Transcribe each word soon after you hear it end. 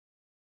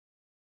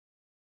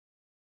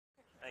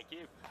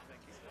Thank you.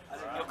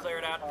 You'll clear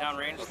it out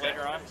downrange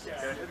later on? Place your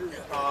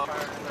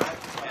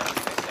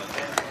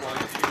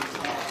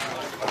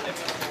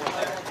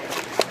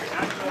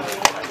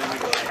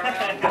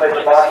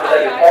boxes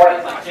at your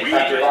point. After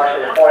your box at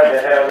your point,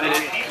 then head over.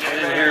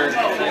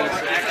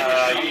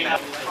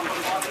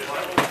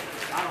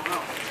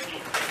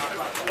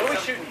 What are we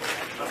shooting?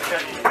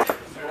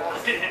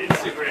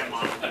 Instagram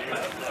model.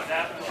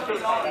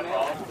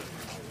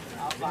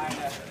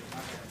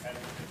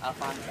 I'll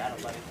find the battle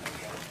buddy.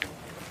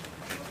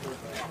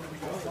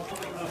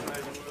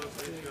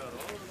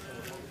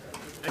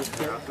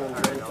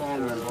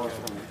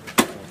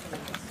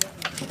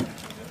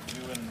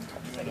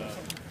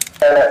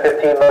 And that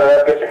 15 loaded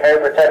up, get your hair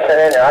protection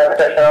in, your eye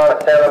protection on,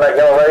 and stand on that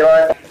yellow ready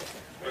line.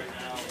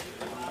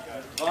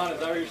 Vaughn, is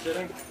that where you're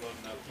sitting?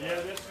 Yeah,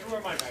 this is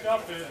where my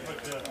stuff is, but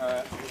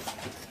Alright.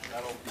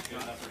 That'll be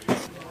good enough for you.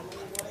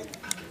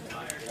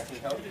 That can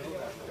help.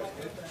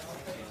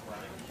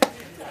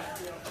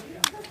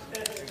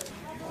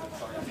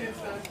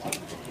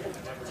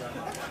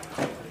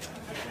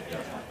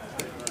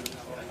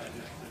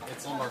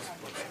 It's almost.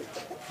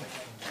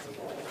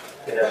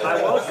 I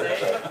will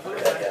say.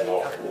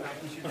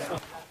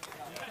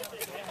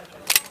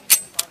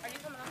 Are you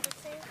coming up the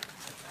stairs?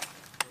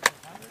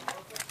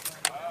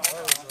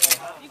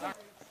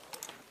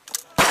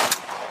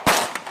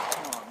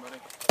 Come on, buddy.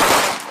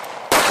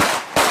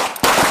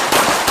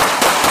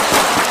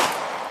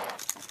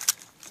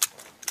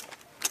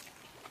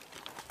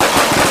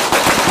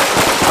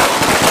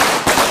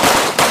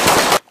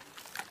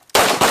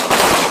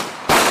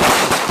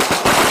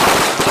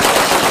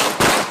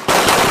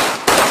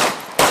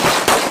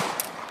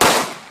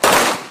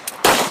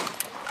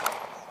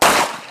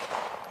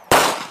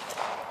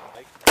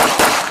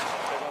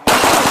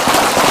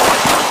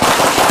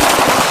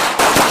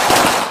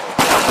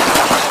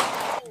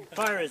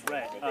 fire is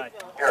red.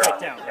 Straight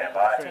down.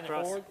 Straight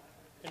across.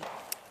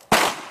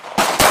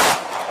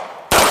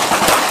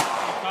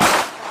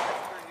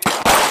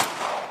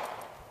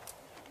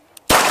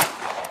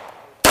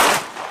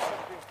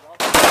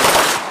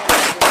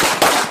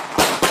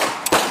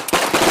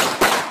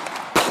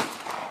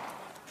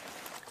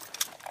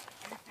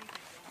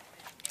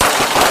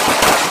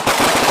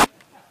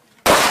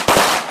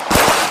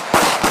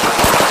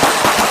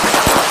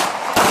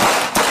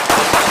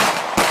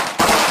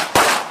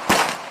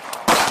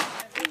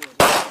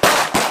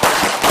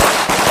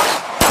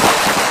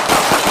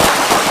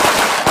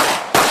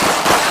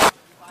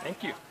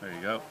 There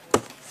you go.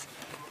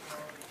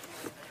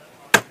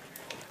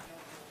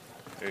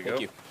 There you go.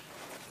 Thank you.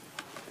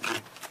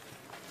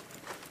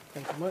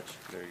 Thank you much.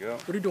 There you go.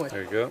 What are you doing?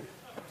 There you go.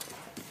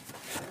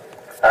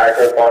 Alright,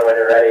 group one, when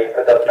you're ready,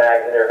 put those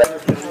mags in your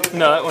vest.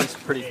 No, that one's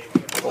pretty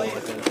full, I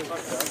think.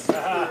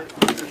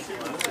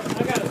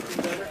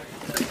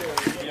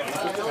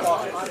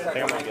 I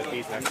think I'm gonna get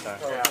these next time.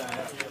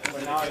 Do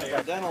you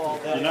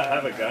not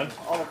have a gun?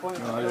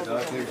 No, I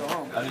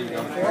didn't go.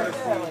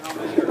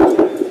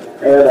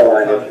 And the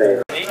line is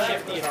safe. Day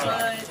shift DFT.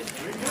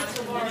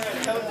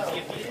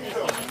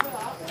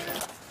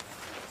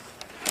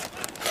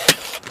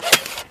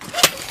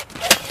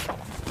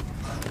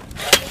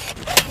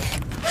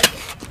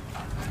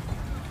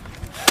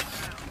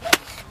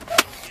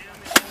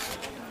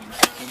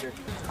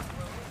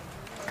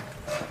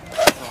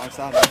 'Wrong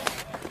side.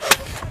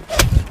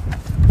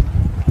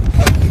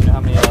 You know how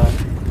many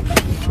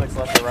clicks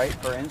left to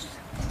right per inch?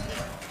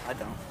 I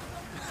don't.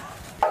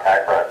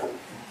 Attack front.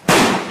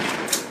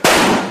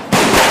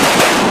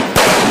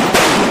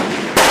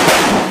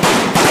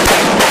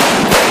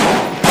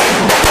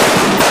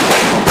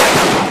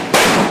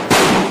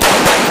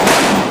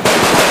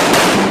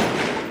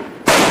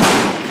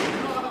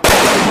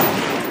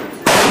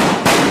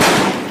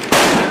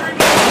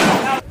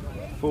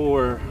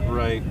 Four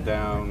right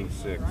down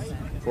 6.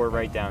 4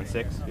 right down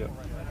 6. Yep.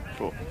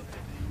 Cool.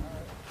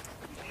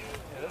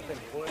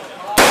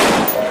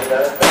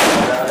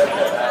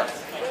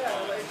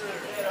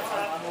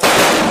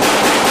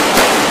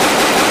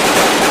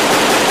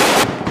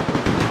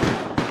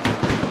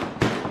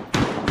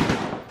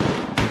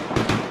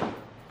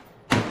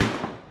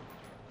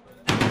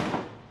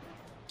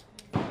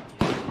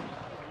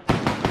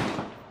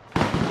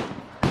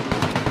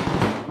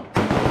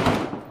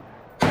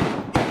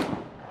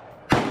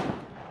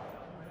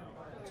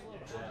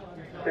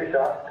 Two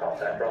shots,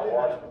 contact round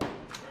one.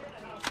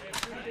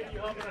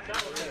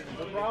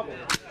 No problem.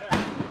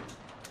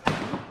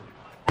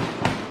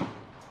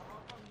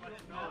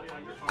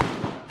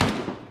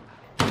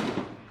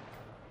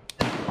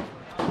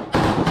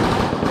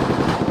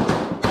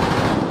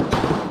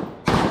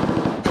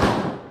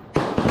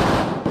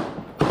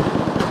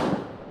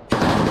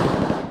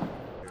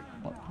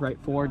 Right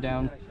 4,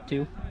 down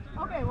 2.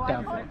 Okay, well,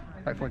 Down 4.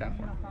 Right 4, down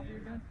 4.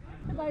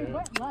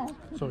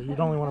 So you'd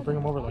only want to bring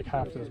him over like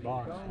half this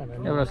box. And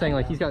then Yeah, what I was saying,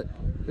 like, he's got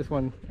this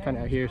one kind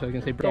of out here, so we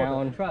can say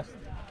down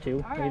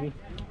 2, maybe.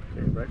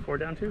 Okay, right 4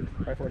 down 2.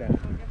 Right 4 down.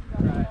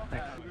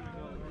 Thanks.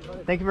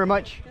 Thank you very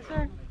much. Yes,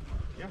 sir.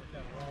 Yeah.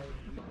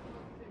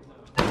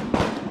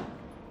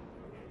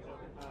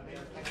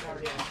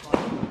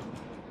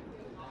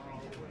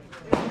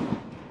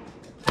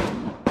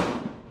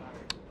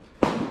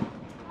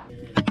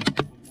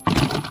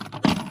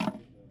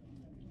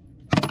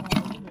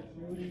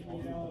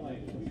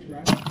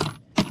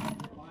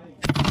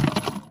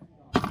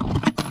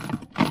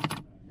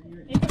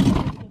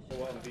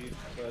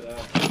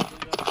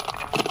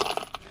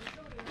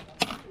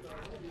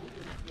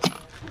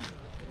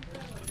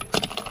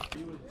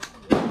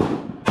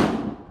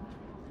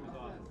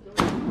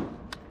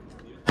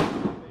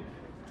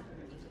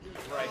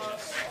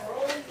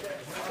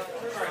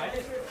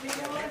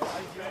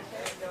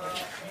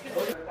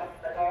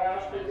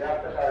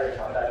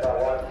 Contact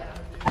about 1.